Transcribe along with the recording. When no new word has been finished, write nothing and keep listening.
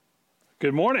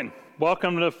Good morning.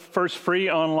 Welcome to First Free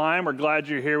Online. We're glad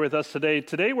you're here with us today.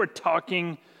 Today we're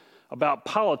talking about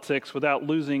politics without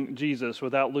losing Jesus,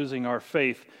 without losing our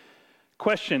faith.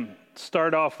 Question to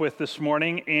start off with this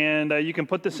morning, and you can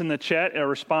put this in the chat or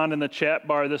respond in the chat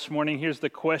bar this morning. Here's the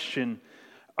question.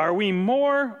 Are we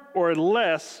more or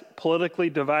less politically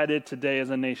divided today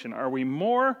as a nation? Are we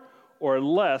more or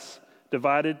less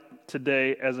divided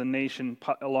today as a nation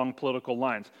along political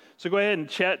lines? So go ahead and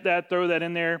chat that, throw that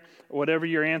in there, whatever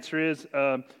your answer is,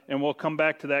 and we'll come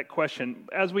back to that question.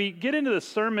 As we get into the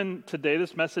sermon today,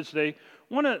 this message today,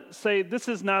 I want to say this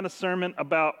is not a sermon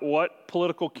about what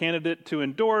political candidate to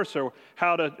endorse or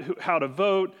how to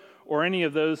vote or any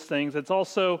of those things. It's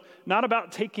also not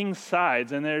about taking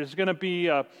sides, and there's going to be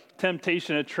a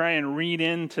temptation to try and read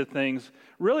into things.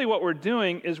 Really what we're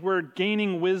doing is we're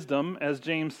gaining wisdom, as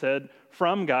James said,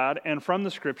 from God and from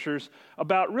the Scriptures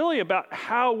about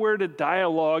how we're to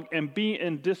dialogue and be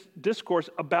in discourse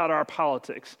about our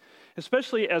politics.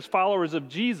 Especially as followers of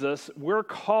Jesus, we're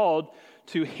called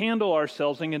to handle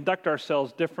ourselves and conduct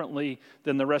ourselves differently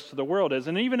than the rest of the world is.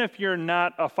 And even if you're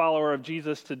not a follower of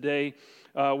Jesus today,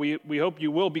 we hope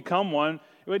you will become one.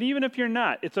 But even if you're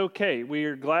not, it's okay.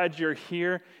 We're glad you're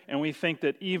here, and we think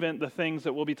that even the things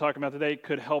that we'll be talking about today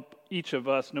could help each of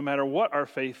us, no matter what our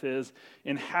faith is,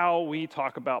 in how we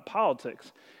talk about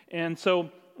politics. And so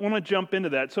I want to jump into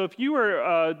that. So if you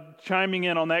were chiming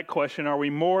in on that question, are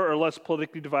we more or less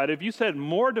politically divided? If you said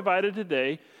more divided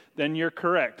today, then you're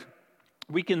correct.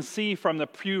 We can see from the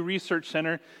Pew Research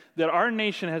Center that our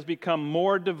nation has become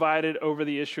more divided over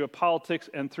the issue of politics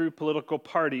and through political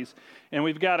parties. And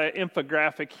we've got an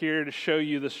infographic here to show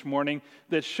you this morning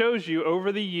that shows you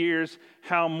over the years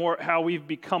how we've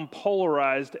become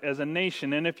polarized as a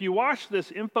nation. And if you watch this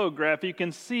infographic, you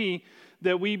can see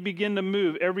that we begin to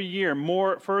move every year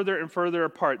further and further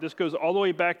apart. This goes all the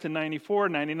way back to 94,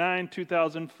 99,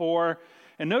 2004.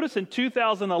 And notice in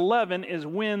 2011 is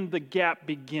when the gap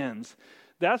begins.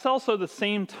 That's also the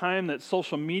same time that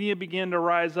social media began to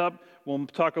rise up. We'll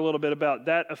talk a little bit about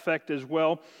that effect as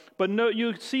well. But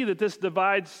you see that this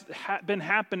divide's been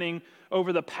happening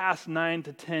over the past 9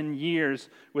 to 10 years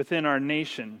within our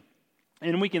nation.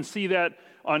 And we can see that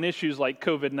on issues like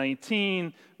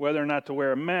COVID-19, whether or not to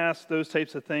wear a mask, those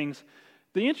types of things.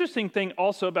 The interesting thing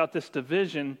also about this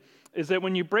division is that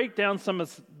when you break down some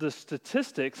of the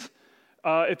statistics,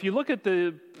 if you look at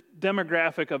the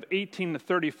demographic of 18 to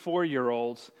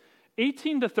 34-year-olds,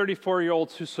 18 to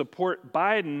 34-year-olds who support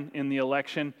Biden in the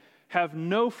election have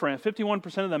no friends.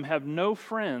 51% of them have no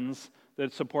friends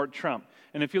that support Trump.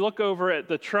 And if you look over at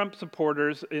the Trump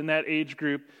supporters in that age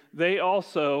group, they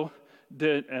also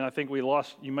did, and I think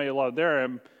you may have lost there,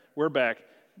 we're back.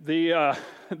 If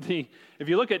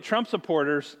you look at Trump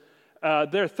supporters, there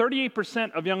are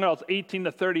 38% of young adults 18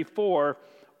 to 34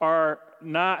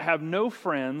 have no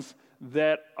friends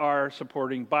that are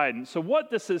supporting Biden. So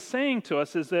what this is saying to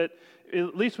us is that,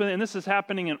 at least and this is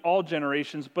happening in all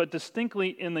generations, but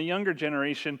distinctly in the younger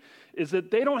generation, is that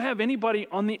they don't have anybody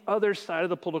on the other side of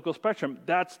the political spectrum.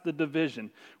 That's the division.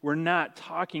 We're not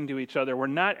talking to each other. We're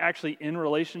not actually in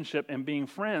relationship and being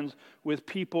friends with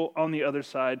people on the other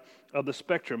side of the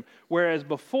spectrum. Whereas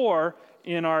before,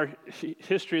 in our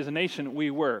history as a nation,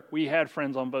 we had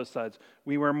friends on both sides.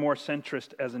 We were more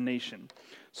centrist as a nation.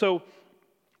 So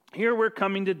here we're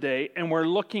coming today, and we're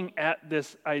looking at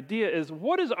this idea is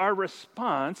what is our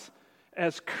response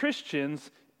as Christians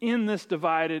in this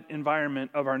divided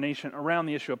environment of our nation around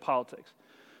the issue of politics.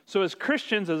 So as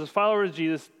Christians, as followers of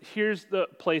Jesus, here's the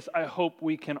place I hope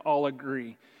we can all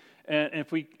agree. And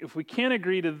if we can't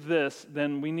agree to this,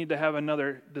 then we need to have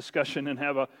another discussion and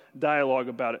have a dialogue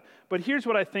about it. But here's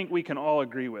what I think we can all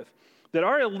agree with, that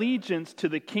our allegiance to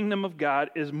the kingdom of God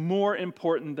is more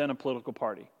important than a political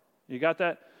party. You got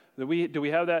that? Do we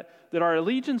have that? That our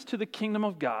allegiance to the kingdom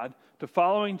of God, to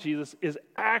following Jesus, is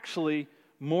actually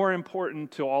more important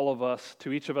to all of us,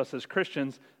 to each of us as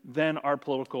Christians, than our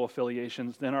political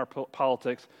affiliations, than our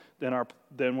politics,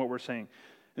 than what we're saying.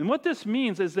 And what this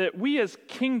means is that we as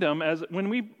kingdom, when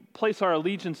we place our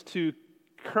allegiance to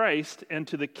Christ and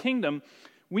to the kingdom,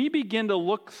 we begin to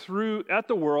look at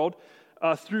the world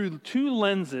through two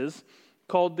lenses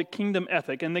called the kingdom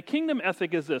ethic. And the kingdom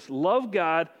ethic is this: love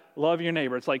God, love your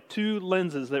neighbor. It's like two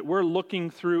lenses that we're looking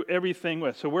through everything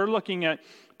with. So we're looking at,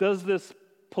 does this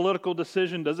political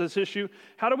decision, does this issue,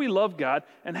 how do we love God,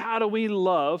 and how do we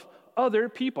love other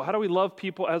people? How do we love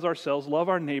people as ourselves, love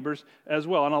our neighbors as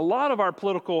well? And a lot of our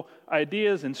political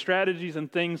ideas and strategies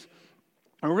and things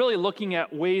are really looking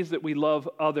at ways that we love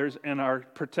others and are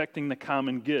protecting the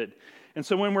common good. And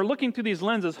so when we're looking through these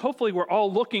lenses, hopefully we're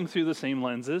all looking through the same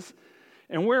lenses.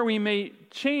 And where we may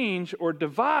change or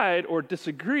divide or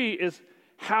disagree is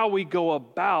how we go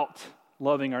about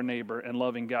loving our neighbor and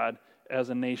loving God as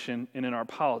a nation and in our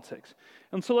politics.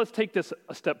 And so let's take this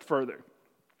a step further.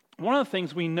 One of the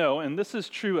things we know, and this is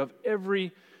true of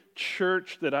every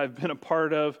church that I've been a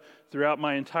part of throughout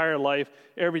my entire life,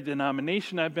 every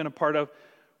denomination I've been a part of,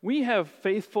 we have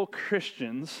faithful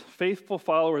Christians, faithful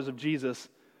followers of Jesus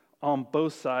on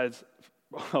both sides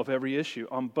of every issue,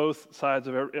 on both sides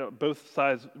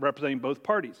representing both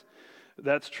parties.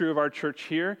 That's true of our church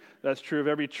here. That's true of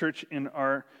every church in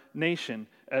our nation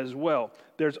as well.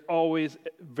 There's always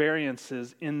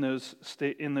variances in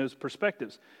those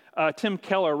perspectives. Tim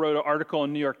Keller wrote an article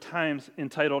in New York Times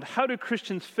entitled, "How Do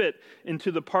Christians Fit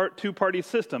into the Two-Party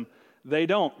System?" They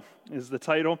don't, is the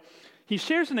title. He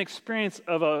shares an experience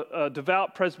of a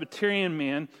devout Presbyterian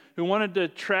man who wanted to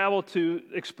travel to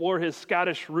explore his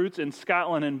Scottish roots in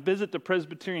Scotland and visit the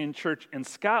Presbyterian church in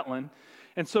Scotland.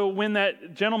 And so when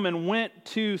that gentleman went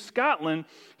to Scotland,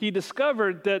 he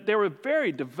discovered that there were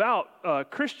very devout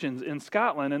Christians in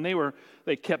Scotland, and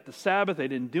they kept the Sabbath. They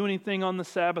didn't do anything on the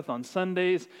Sabbath on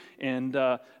Sundays, and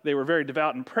they were very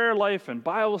devout in prayer life and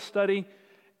Bible study.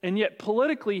 And yet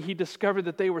politically, he discovered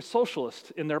that they were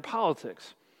socialists in their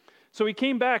politics. So he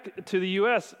came back to the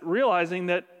U.S. realizing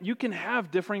that you can have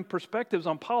differing perspectives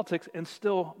on politics and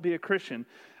still be a Christian.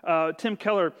 Tim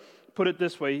Keller put it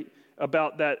this way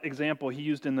about that example he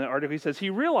used in the article. He says, he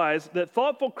realized that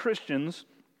thoughtful Christians,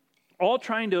 all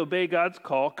trying to obey God's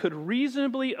call, could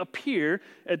reasonably appear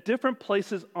at different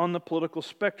places on the political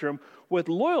spectrum with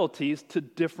loyalties to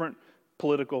different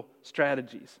political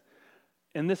strategies.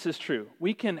 And this is true.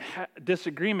 We can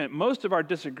disagreement. Most of our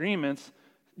disagreements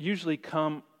usually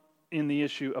come in the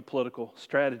issue of political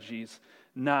strategies,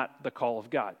 not the call of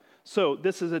God. So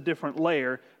this is a different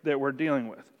layer that we're dealing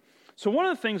with. So one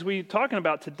of the things we're talking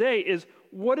about today is,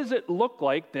 what does it look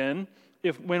like then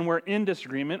when we're in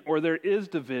disagreement or there is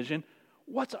division?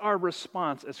 What's our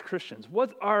response as Christians?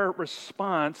 What's our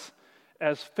response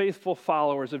as faithful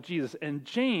followers of Jesus? And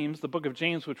James, the book of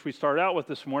James, which we started out with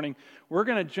this morning, we're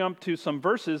going to jump to some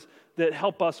verses that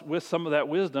help us with some of that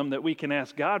wisdom that we can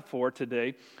ask God for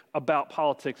today about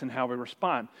politics and how we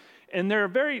respond. And there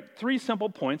are three simple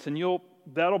points, and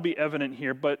that'll be evident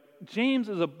here, but James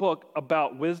is a book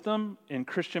about wisdom and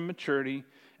Christian maturity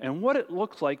and what it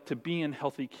looks like to be in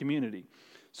healthy community.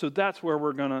 So that's where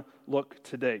we're going to look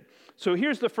today. So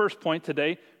here's the first point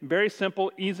today. Very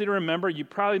simple, easy to remember. You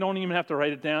probably don't even have to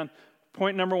write it down.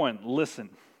 Point number one, listen.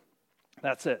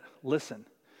 That's it, listen.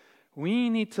 We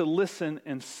need to listen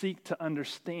and seek to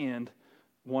understand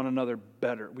one another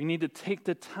better. We need to take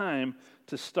the time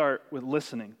to start with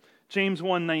listening. James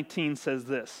 1:19 says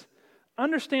this,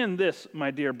 "Understand this,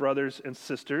 my dear brothers and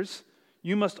sisters,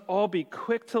 you must all be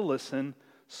quick to listen,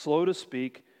 slow to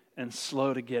speak, and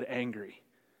slow to get angry."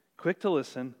 Quick to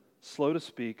listen, slow to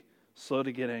speak, slow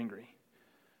to get angry.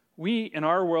 We, in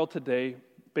our world today,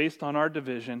 based on our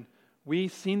division, we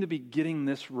seem to be getting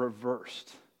this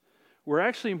reversed. We're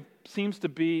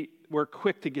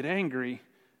quick to get angry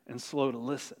and slow to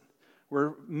listen.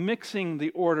 We're mixing the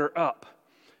order up.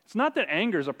 It's not that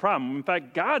anger is a problem. In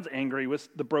fact, God's angry with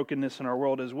the brokenness in our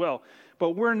world as well.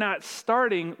 But we're not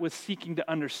starting with seeking to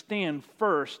understand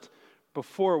first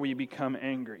before we become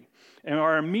angry. And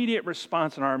our immediate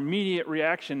response and our immediate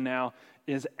reaction now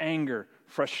is anger,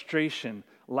 frustration,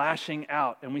 lashing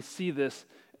out. And we see this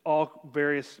all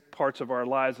various parts of our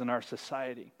lives and our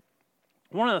society.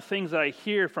 One of the things that I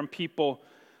hear from people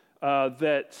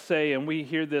that say, and we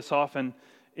hear this often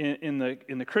in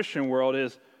the Christian world,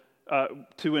 is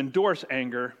to endorse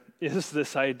anger is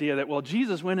this idea that, well,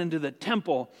 Jesus went into the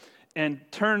temple and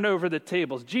turned over the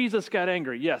tables. Jesus got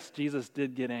angry. Yes, Jesus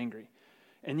did get angry.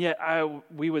 And yet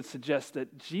we would suggest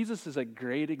that Jesus is a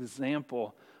great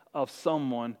example of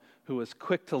someone who is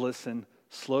quick to listen,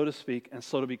 slow to speak, and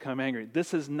slow to become angry.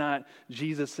 This is not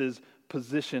Jesus's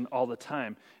position all the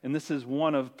time. And this is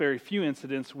one of very few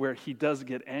incidents where he does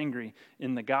get angry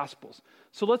in the Gospels.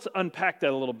 So let's unpack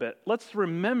that a little bit. Let's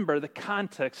remember the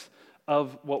context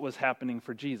of what was happening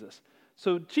for Jesus.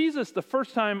 So Jesus,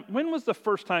 when was the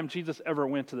first time Jesus ever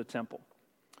went to the temple?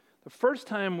 The first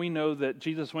time we know that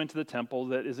Jesus went to the temple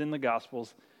that is in the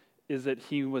Gospels is that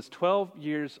he was 12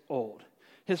 years old.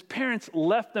 His parents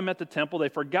left them at the temple. They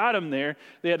forgot him there.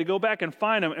 They had to go back and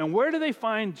find him. And where do they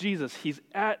find Jesus? He's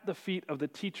at the feet of the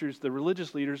teachers, the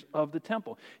religious leaders of the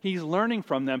temple. He's learning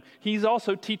from them. He's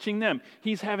also teaching them.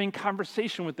 He's having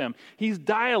conversation with them. He's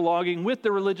dialoguing with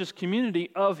the religious community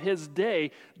of his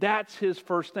day. That's his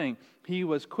first thing. He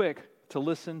was quick to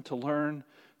listen, to learn,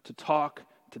 to talk,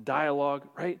 to dialogue,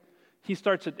 right? He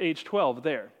starts at age 12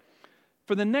 there.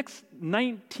 For the next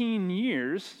 19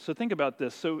 years, so think about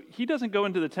this. So he doesn't go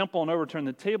into the temple and overturn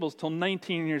the tables till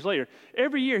 19 years later.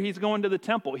 Every year he's going to the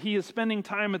temple. He is spending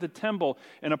time at the temple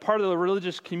and a part of the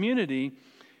religious community,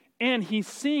 and he's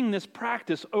seeing this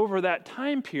practice over that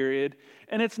time period,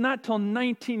 and it's not till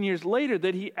 19 years later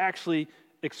that he actually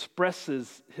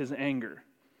expresses his anger.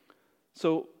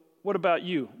 So what about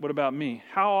you? What about me?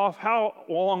 How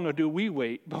long do we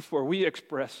wait before we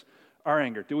express our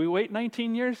anger? Do we wait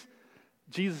 19 years?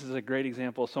 Jesus is a great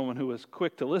example of someone who was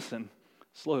quick to listen,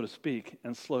 slow to speak,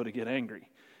 and slow to get angry.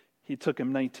 He took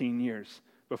him 19 years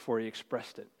before he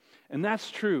expressed it. And that's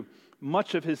true.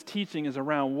 Much of his teaching is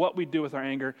around what we do with our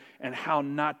anger and how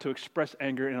not to express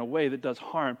anger in a way that does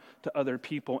harm to other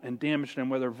people and damage them,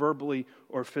 whether verbally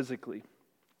or physically.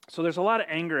 So there's a lot of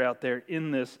anger out there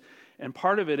in this, and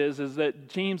part of it is that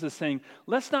James is saying,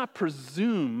 let's not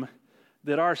presume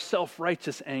that our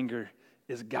self-righteous anger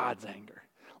is God's anger.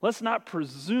 Let's not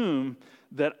presume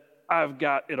that I've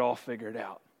got it all figured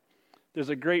out. There's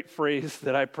a great phrase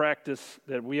that I practice,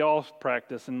 that we all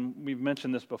practice, and we've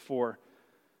mentioned this before.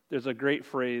 There's a great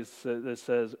phrase that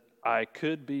says, I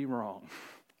could be wrong.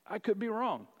 I could be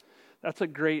wrong. That's a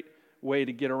great way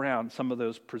to get around some of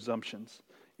those presumptions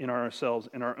in ourselves,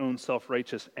 in our own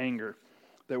self-righteous anger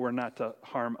that we're not to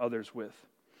harm others with.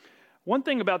 One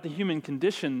thing about the human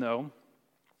condition, though,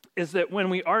 is that when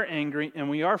we are angry and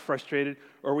we are frustrated,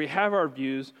 or we have our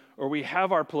views, or we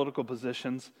have our political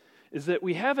positions, is that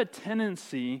we have a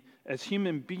tendency as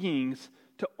human beings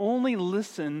to only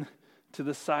listen to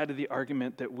the side of the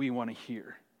argument that we want to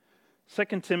hear.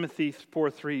 2 Timothy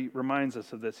 4:3 reminds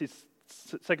us of this.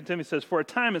 2 Timothy says, "For a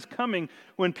time is coming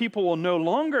when people will no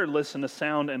longer listen to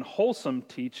sound and wholesome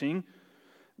teaching.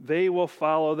 They will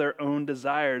follow their own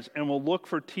desires and will look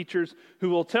for teachers who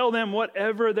will tell them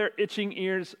whatever their itching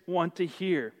ears want to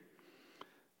hear.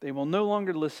 They will no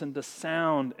longer listen to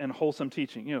sound and wholesome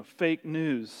teaching, fake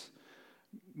news,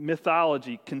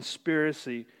 mythology,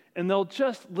 conspiracy, and they'll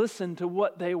just listen to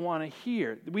what they want to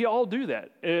hear." We all do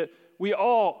that. We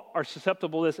all are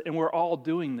susceptible to this, and we're all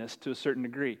doing this to a certain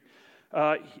degree.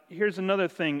 Here's another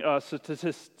thing,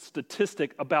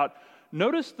 statistic about.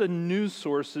 Notice the news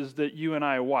sources that you and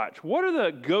I watch. What are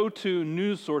the go-to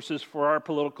news sources for our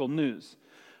political news?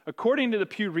 According to the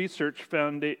Pew Research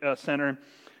Center,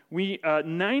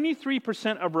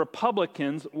 93% of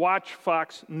Republicans watch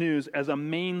Fox News as a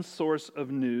main source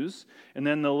of news, and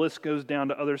then the list goes down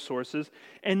to other sources.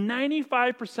 And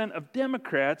 95% of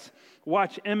Democrats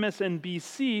watch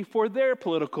MSNBC for their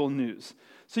political news.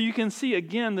 So you can see,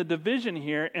 again, the division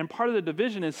here, and part of the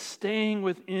division is staying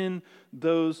within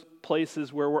those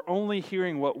places where we're only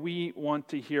hearing what we want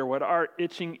to hear, what our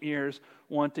itching ears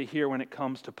want to hear when it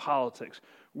comes to politics.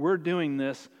 We're doing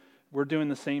this. We're doing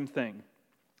the same thing.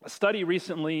 A study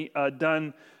recently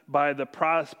done by the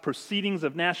Proceedings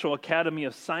of National Academy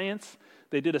of Science.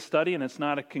 They did a study, and it's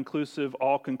not a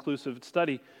all-conclusive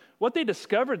study. What they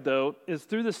discovered, though, is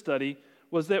through the study,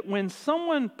 was that when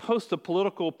someone posts a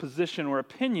political position or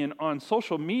opinion on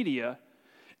social media,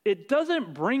 it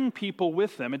doesn't bring people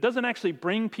with them. It doesn't actually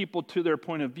bring people to their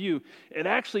point of view. It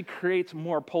actually creates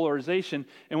more polarization.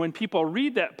 And when people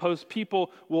read that post,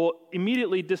 people will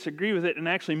immediately disagree with it and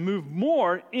actually move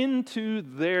more into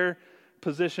their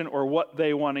position or what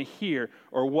they want to hear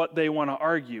or what they want to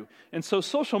argue. And so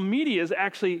social media is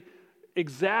actually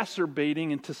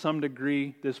exacerbating, and to some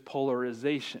degree, this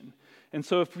polarization. And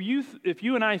so if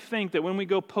you and I think that when we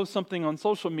go post something on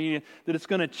social media that it's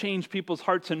going to change people's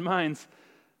hearts and minds,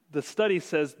 the study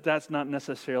says that's not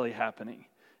necessarily happening.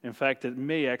 In fact, it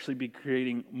may actually be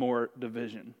creating more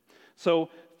division. So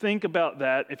think about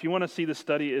that. If you want to see the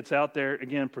study, it's out there.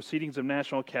 Again, Proceedings of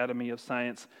National Academy of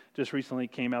Science just recently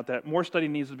came out that more study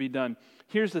needs to be done.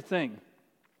 Here's the thing.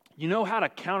 You know how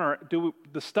to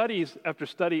the studies after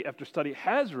study after study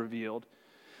has revealed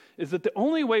is that the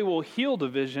only way we'll heal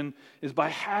division is by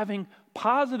having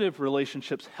positive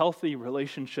relationships, healthy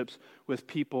relationships with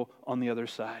people on the other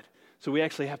side. So we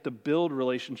actually have to build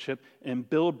relationship and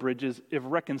build bridges. If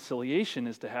reconciliation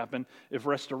is to happen, if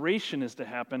restoration is to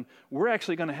happen, we're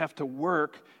actually going to have to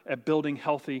work at building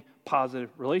healthy,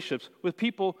 positive relationships with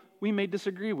people we may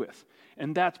disagree with.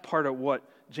 And that's part of what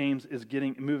James is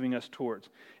moving us towards.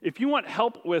 If you want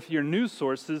help with your news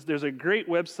sources, there's a great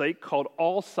website called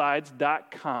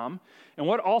allsides.com. And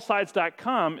what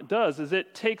allsides.com does is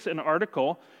it takes an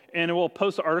article and it will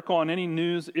post an article on any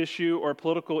news issue or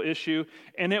political issue,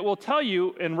 and it will tell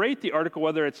you and rate the article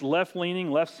whether it's left-leaning,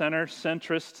 left-center,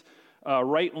 centrist,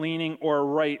 right-leaning, or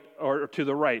right or to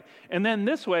the right. And then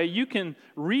this way you can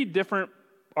read different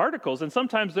articles, and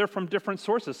sometimes they're from different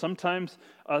sources. Sometimes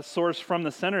a source from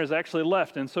the center is actually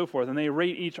left, and so forth, and they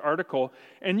rate each article.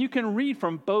 And you can read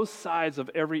from both sides of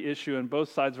every issue and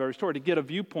both sides of every story to get a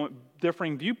viewpoint,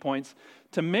 differing viewpoints,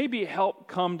 to maybe help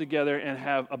come together and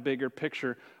have a bigger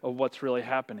picture of what's really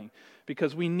happening.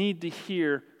 Because we need to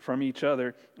hear from each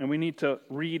other, and we need to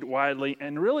read widely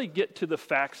and really get to the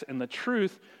facts and the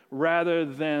truth rather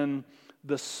than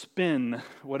the spin,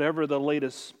 whatever the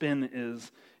latest spin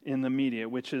is in the media,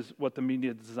 which is what the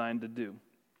media is designed to do.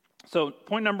 So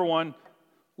point number one,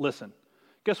 listen.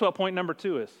 Guess what point number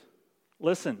two is?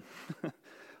 Listen.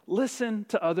 Listen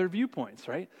to other viewpoints,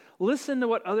 right? Listen to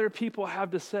what other people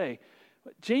have to say.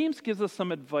 James gives us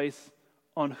some advice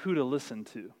on who to listen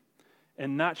to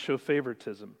and not show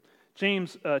favoritism.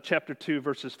 James chapter 2,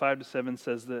 verses 5 to 7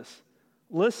 says this: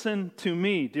 "Listen to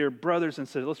me, dear brothers and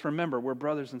sisters." Let's remember, we're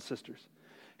brothers and sisters.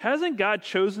 "Hasn't God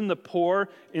chosen the poor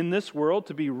in this world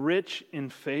to be rich in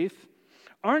faith?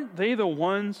 Aren't they the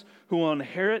ones who will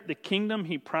inherit the kingdom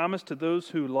he promised to those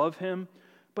who love him?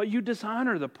 But you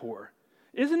dishonor the poor.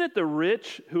 Isn't it the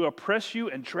rich who oppress you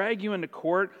and drag you into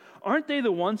court? Aren't they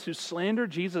the ones who slander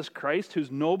Jesus Christ,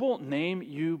 whose noble name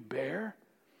you bear?"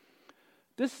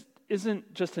 This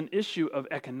isn't just an issue of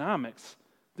economics.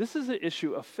 This is an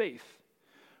issue of faith.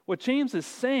 What James is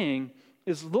saying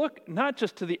is look not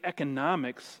just to the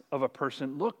economics of a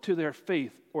person, look to their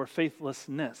faith or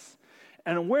faithlessness.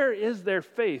 And where is their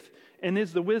faith and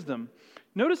is the wisdom?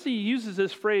 Notice he uses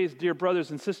this phrase, dear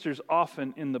brothers and sisters,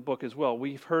 often in the book as well.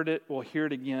 We've heard it, we'll hear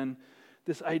it again.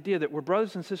 This idea that we're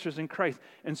brothers and sisters in Christ.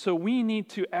 And so we need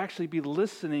to actually be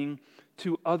listening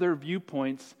to other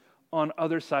viewpoints on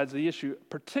other sides of the issue,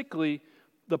 particularly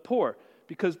the poor.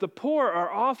 Because the poor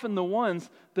are often the ones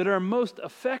that are most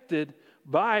affected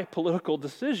by political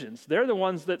decisions. They're the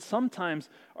ones that sometimes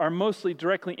are mostly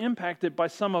directly impacted by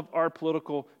some of our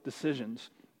political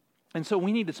decisions. And so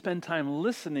we need to spend time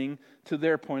listening to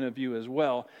their point of view as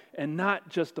well, and not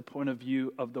just the point of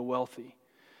view of the wealthy.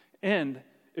 And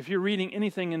if you're reading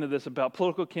anything into this about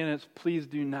political candidates, please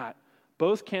do not.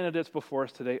 Both candidates before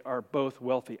us today are both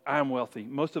wealthy. I'm wealthy.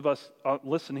 Most of us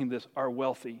listening to this are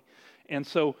wealthy. And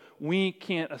so we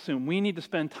can't assume. We need to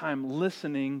spend time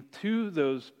listening to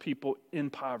those people in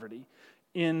poverty,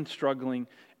 in struggling,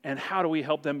 and how do we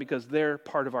help them because they're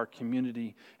part of our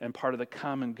community and part of the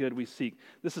common good we seek.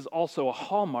 This is also a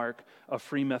hallmark of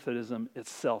Free Methodism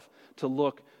itself, to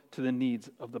look to the needs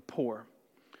of the poor.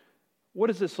 What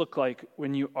does this look like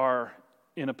when you are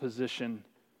in a position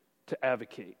to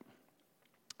advocate?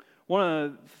 One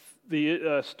of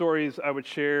the stories I would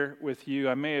share with you,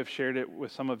 I may have shared it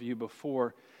with some of you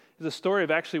before, is a story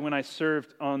of actually when I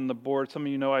served on the board. Some of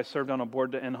you know I served on a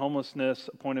board to end homelessness,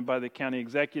 appointed by the county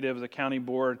executive as a county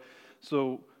board.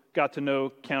 So got to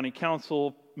know county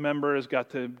council members, got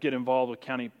to get involved with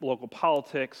county local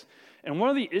politics. And one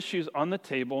of the issues on the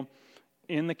table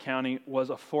in the county was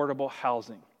affordable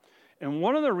housing. And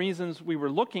one of the reasons we were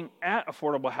looking at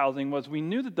affordable housing was we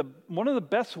knew that one of the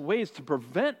best ways to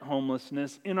prevent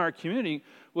homelessness in our community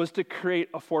was to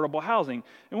create affordable housing.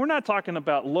 And we're not talking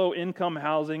about low-income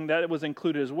housing, that was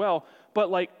included as well, but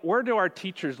like, where do our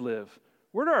teachers live?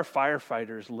 Where do our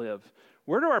firefighters live?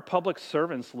 Where do our public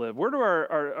servants live? Where do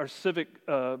our civic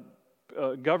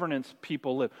governance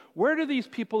people live? Where do these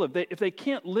people live? If they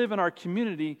can't live in our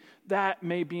community, that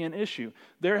may be an issue.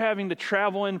 They're having to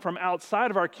travel in from outside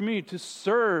of our community to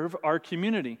serve our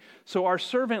community. So our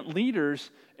servant leaders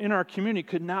in our community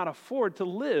could not afford to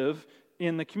live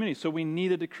in the community. So we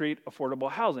needed to create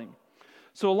affordable housing.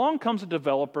 So along comes a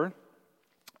developer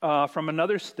from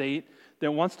another state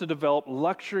that wants to develop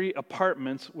luxury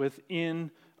apartments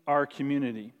within our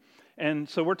community. And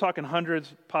so we're talking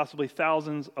hundreds, possibly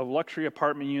thousands of luxury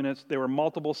apartment units. There were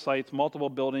multiple sites, multiple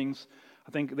buildings.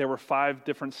 I think there were 5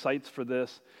 different sites for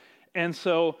this. And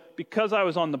so because I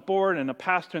was on the board and a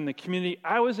pastor in the community,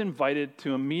 I was invited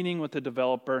to a meeting with the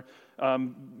developer,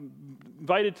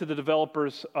 invited to the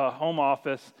developer's home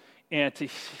office, and to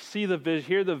see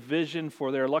hear the vision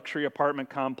for their luxury apartment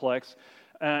complex.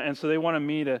 And so they wanted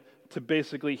me to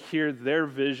basically hear their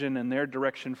vision and their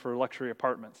direction for luxury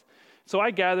apartments. So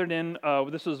I gathered in,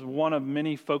 this was one of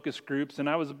many focus groups, and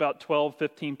I was about 12,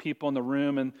 15 people in the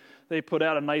room, and they put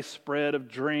out a nice spread of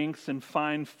drinks and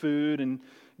fine food and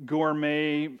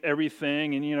gourmet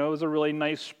everything, and, it was a really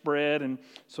nice spread, and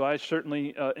so I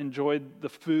certainly enjoyed the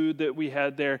food that we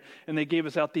had there, and they gave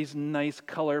us out these nice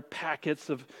color packets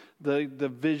of the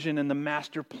vision and the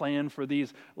master plan for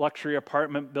these luxury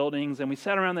apartment buildings, and we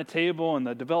sat around the table, and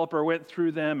the developer went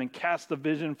through them and cast the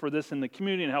vision for this in the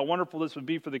community and how wonderful this would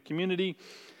be for the community,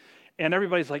 and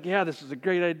everybody's like, yeah, this is a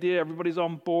great idea, everybody's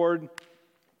on board,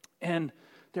 and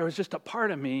there was just a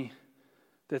part of me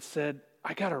that said,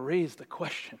 I got to raise the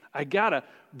question. I got to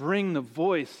bring the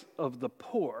voice of the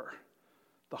poor,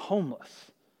 the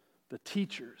homeless, the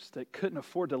teachers that couldn't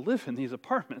afford to live in these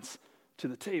apartments to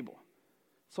the table.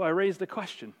 So I raised the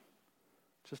question,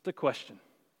 just a question.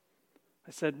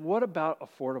 I said, what about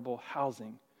affordable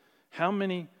housing? How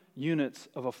many units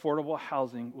of affordable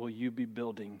housing will you be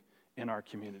building in our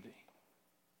community?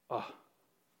 Oh,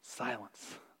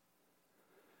 silence.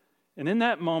 And in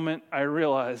that moment, I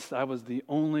realized I was the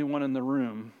only one in the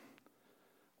room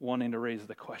wanting to raise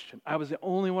the question. I was the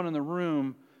only one in the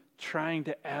room trying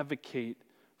to advocate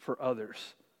for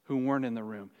others who weren't in the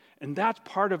room. And that's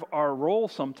part of our role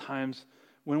sometimes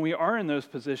when we are in those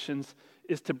positions,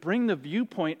 is to bring the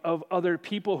viewpoint of other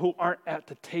people who aren't at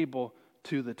the table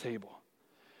to the table.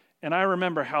 And I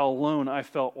remember how alone I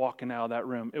felt walking out of that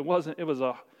room.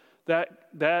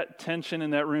 That tension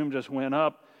in that room just went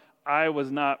up. I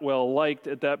was not well liked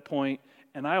at that point,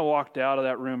 and I walked out of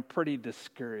that room pretty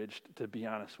discouraged, to be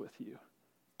honest with you.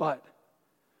 But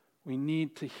we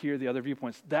need to hear the other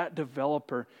viewpoints. That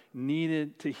developer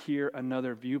needed to hear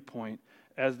another viewpoint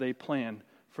as they planned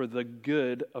for the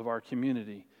good of our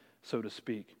community, so to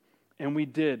speak. And we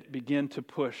did begin to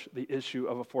push the issue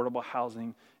of affordable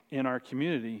housing in our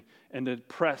community and to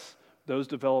press those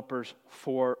developers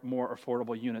for more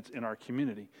affordable units in our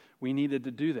community. We needed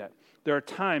to do that. There are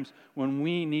times when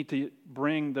we need to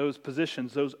bring those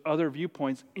positions, those other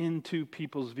viewpoints into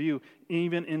people's view,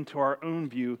 even into our own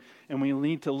view, and we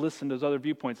need to listen to those other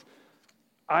viewpoints.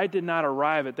 I did not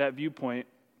arrive at that viewpoint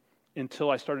until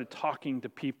I started talking to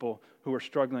people who were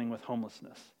struggling with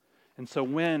homelessness. And so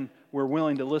when we're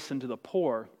willing to listen to the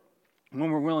poor, when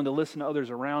we're willing to listen to others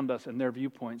around us and their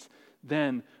viewpoints,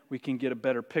 then we can get a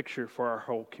better picture for our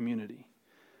whole community.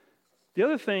 The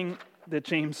other thing that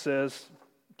James says,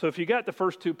 so if you got the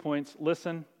first 2 points,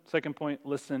 listen. Second point,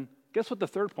 listen. Guess what the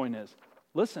third point is?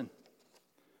 Listen,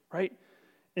 right?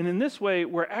 And in this way,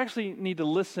 we actually need to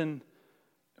listen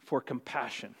for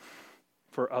compassion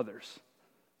for others,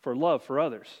 for love for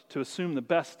others, to assume the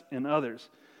best in others.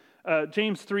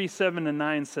 James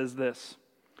 3:7-9 says this: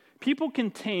 people can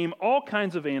tame all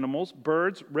kinds of animals,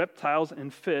 birds, reptiles,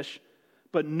 and fish,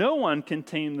 but no one can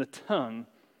tame the tongue.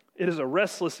 It is a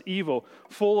restless evil,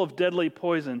 full of deadly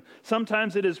poison.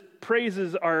 Sometimes it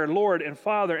praises our Lord and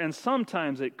Father, and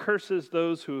sometimes it curses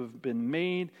those who have been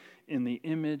made in the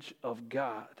image of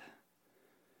God.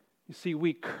 You see,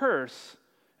 we curse,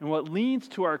 and what leads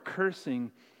to our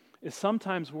cursing is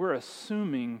sometimes we're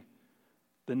assuming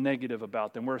the negative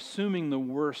about them. We're assuming the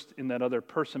worst in that other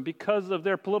person because of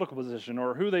their political position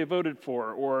or who they voted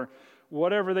for or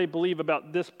whatever they believe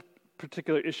about this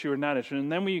particular issue or not issue.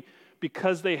 And then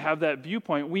because they have that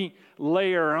viewpoint, we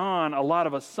layer on a lot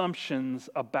of assumptions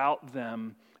about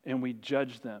them and we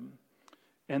judge them.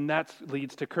 And that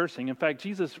leads to cursing. In fact,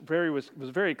 Jesus was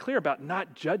very clear about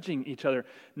not judging each other,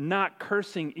 not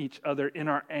cursing each other in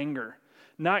our anger,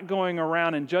 not going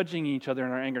around and judging each other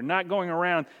in our anger, not going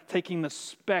around taking the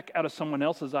speck out of someone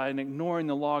else's eye and ignoring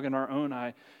the log in our own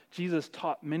eye. Jesus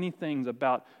taught many things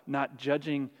about not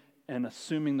judging and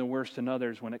assuming the worst in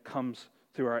others when it comes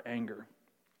through our anger.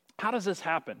 How does this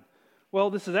happen?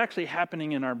 Well, this is actually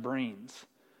happening in our brains.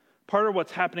 Part of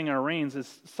what's happening in our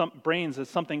brains is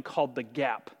something called the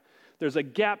gap. There's a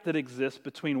gap that exists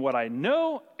between what I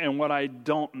know and what I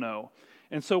don't know.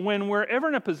 And so when we're ever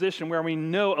in a position where we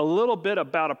know a little bit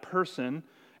about a person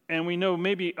and we know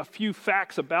maybe a few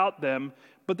facts about them,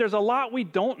 but there's a lot we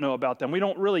don't know about them. We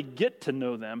don't really get to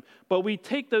know them. But we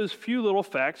take those few little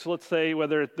facts, let's say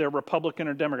whether they're Republican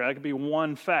or Democrat, that could be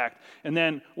one fact, and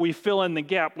then we fill in the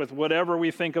gap with whatever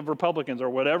we think of Republicans or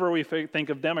whatever we think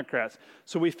of Democrats.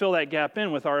 So we fill that gap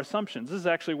in with our assumptions. This is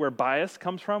actually where bias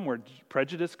comes from, where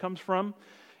prejudice comes from.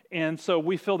 And so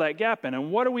we fill that gap in.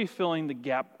 And what are we filling the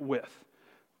gap with?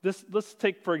 Let's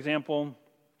take, for example,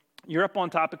 you're up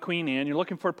on top of Queen Anne, you're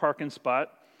looking for a parking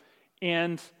spot,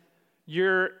 and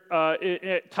you're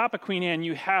at top of Queen Anne,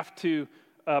 you have to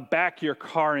back your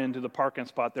car into the parking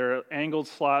spot. There are angled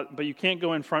slots, but you can't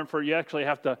go in front for it. You actually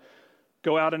have to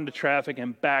go out into traffic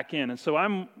and back in. And so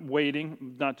I'm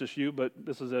waiting, not just you, but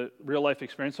this is a real-life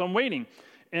experience. So I'm waiting,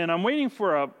 and I'm waiting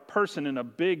for a person in a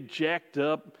big,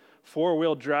 jacked-up,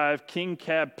 four-wheel drive, king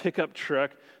cab pickup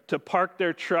truck to park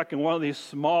their truck in one of these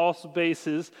small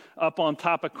spaces up on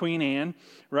top of Queen Anne,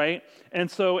 right? And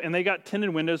they got tinted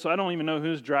windows, so I don't even know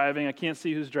who's driving. I can't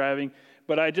see who's driving,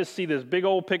 but I just see this big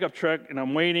old pickup truck, and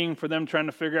I'm waiting for them trying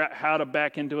to figure out how to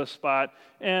back into a spot.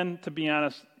 And to be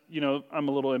honest, I'm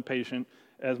a little impatient,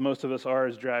 as most of us are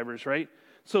as drivers, right?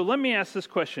 So let me ask this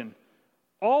question.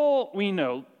 all we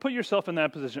know, put yourself in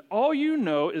that position, all you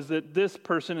know is that this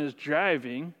person is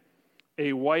driving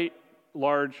a white,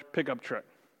 large pickup truck.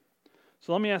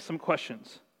 So let me ask some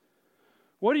questions.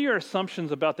 What are your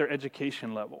assumptions about their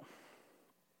education level?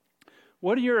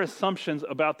 What are your assumptions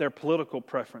about their political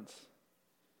preference?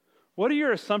 What are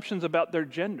your assumptions about their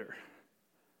gender?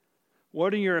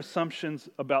 What are your assumptions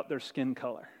about their skin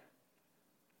color?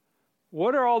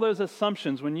 What are all those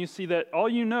assumptions when you see that all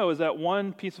you know is that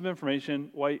one piece of information,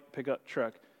 white pickup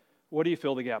truck? What do you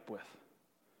fill the gap with?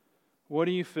 What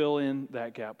do you fill in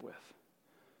that gap with?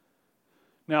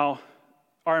 Now,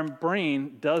 our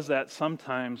brain does that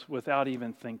sometimes without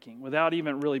even thinking, without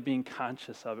even really being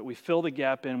conscious of it. We fill the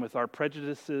gap in with our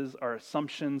prejudices, our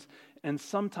assumptions, and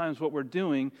sometimes what we're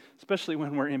doing, especially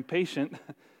when we're impatient,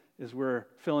 is we're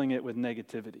filling it with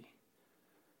negativity.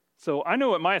 So I know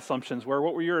what my assumptions were.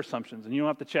 What were your assumptions? And you don't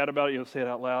have to chat about it. You'll say it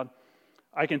out loud.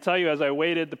 I can tell you as I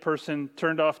waited, the person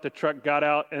turned off the truck, got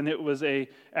out, and it was a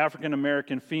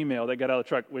African-American female that got out of the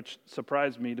truck, which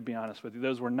surprised me, to be honest with you.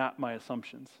 Those were not my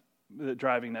assumptions,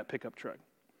 driving that pickup truck.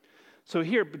 So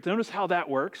here, but notice how that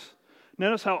works.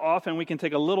 Notice how often we can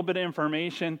take a little bit of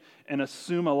information and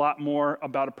assume a lot more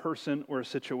about a person or a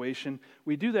situation.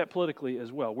 We do that politically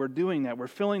as well. We're doing that. We're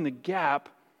filling the gap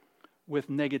with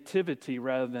negativity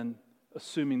rather than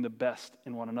assuming the best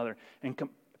in one another. And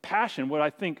compassion, what I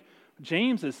think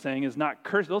James is saying is not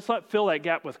curse. Let's not fill that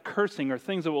gap with cursing or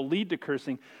things that will lead to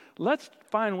cursing. Let's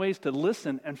find ways to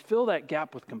listen and fill that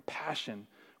gap with compassion,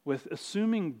 with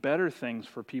assuming better things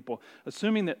for people,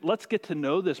 assuming that let's get to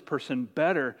know this person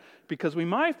better, because we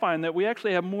might find that we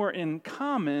actually have more in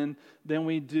common than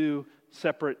we do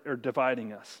separate or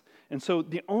dividing us. And so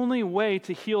the only way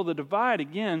to heal the divide,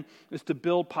 again, is to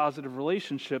build positive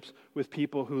relationships with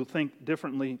people who think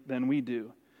differently than we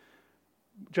do.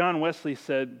 John Wesley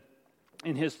said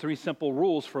in his 3 simple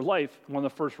rules for life, one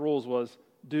of the first rules was,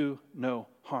 do no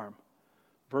harm.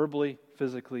 Verbally,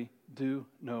 physically, do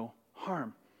no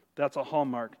harm. That's a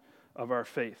hallmark of our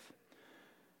faith.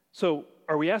 So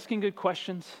are we asking good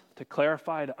questions to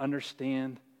clarify, to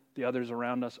understand the others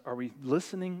around us? Are we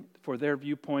listening for their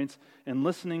viewpoints and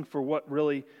listening for what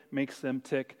really makes them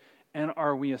tick? And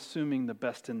are we assuming the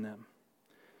best in them?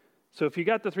 So if you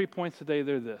got the 3 points today,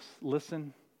 they're this: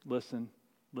 listen, listen,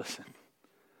 listen.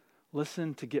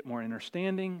 Listen to get more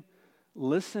understanding.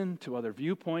 Listen to other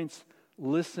viewpoints.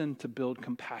 Listen to build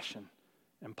compassion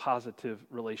and positive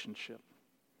relationship.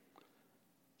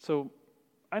 So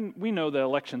we know the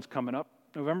election's coming up,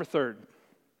 November 3rd.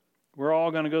 We're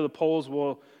all going to go to the polls.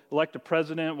 We'll elect a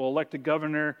president. We'll elect a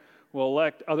governor. We'll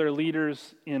elect other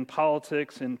leaders in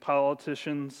politics and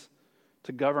politicians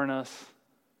to govern us.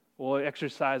 We'll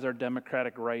exercise our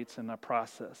democratic rights in the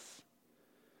process.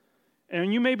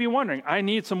 And you may be wondering, I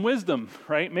need some wisdom,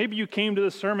 right? Maybe you came to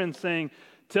the sermon saying,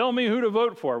 tell me who to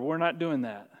vote for. We're not doing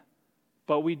that.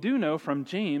 But we do know from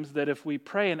James that if we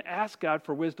pray and ask God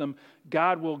for wisdom,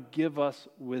 God will give us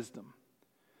wisdom.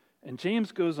 And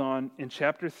James goes on in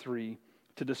chapter 3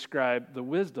 to describe the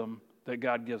wisdom that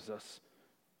God gives us.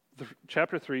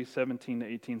 Chapter 3, 17 to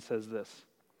 18 says this: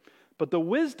 but the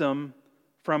wisdom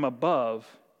from above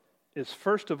is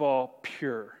first of all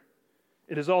pure.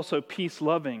 It is also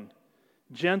peace-loving,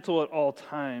 gentle at all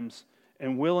times,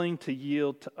 and willing to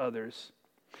yield to others.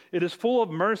 It is full of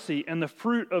mercy and the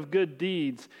fruit of good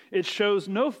deeds. It shows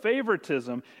no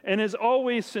favoritism and is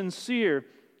always sincere.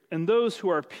 And those who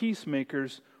are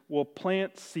peacemakers will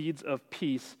plant seeds of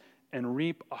peace and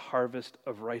reap a harvest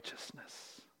of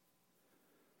righteousness.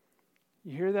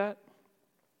 You hear that?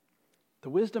 The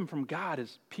wisdom from God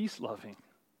is peace-loving,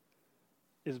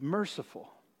 is merciful,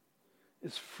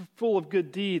 is full of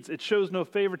good deeds. It shows no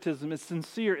favoritism. It's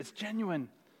sincere. It's genuine.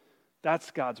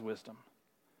 That's God's wisdom.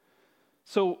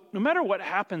 So no matter what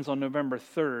happens on November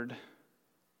 3rd,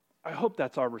 I hope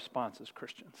that's our response as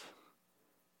Christians,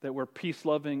 that we're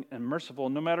peace-loving and merciful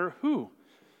no matter who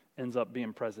ends up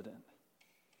being president,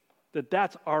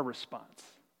 that's our response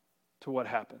to what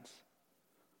happens.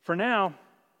 For now,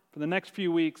 for the next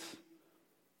few weeks,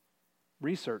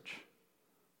 research.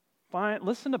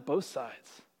 Listen to both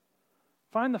sides.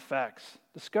 Find the facts.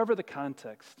 Discover the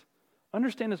context.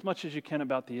 Understand as much as you can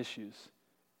about the issues.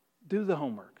 Do the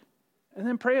homework. And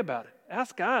then pray about it.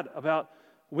 Ask God about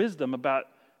wisdom, about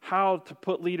how to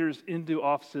put leaders into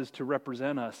offices to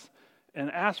represent us.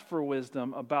 And ask for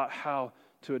wisdom about how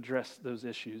to address those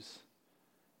issues.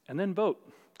 And then vote.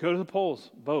 Go to the polls.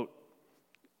 Vote.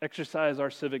 Exercise our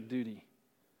civic duty.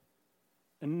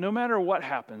 And no matter what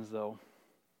happens, though,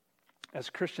 as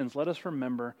Christians, let us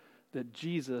remember that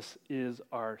Jesus is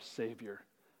our Savior,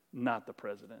 not the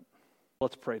president.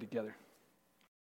 Let's pray together.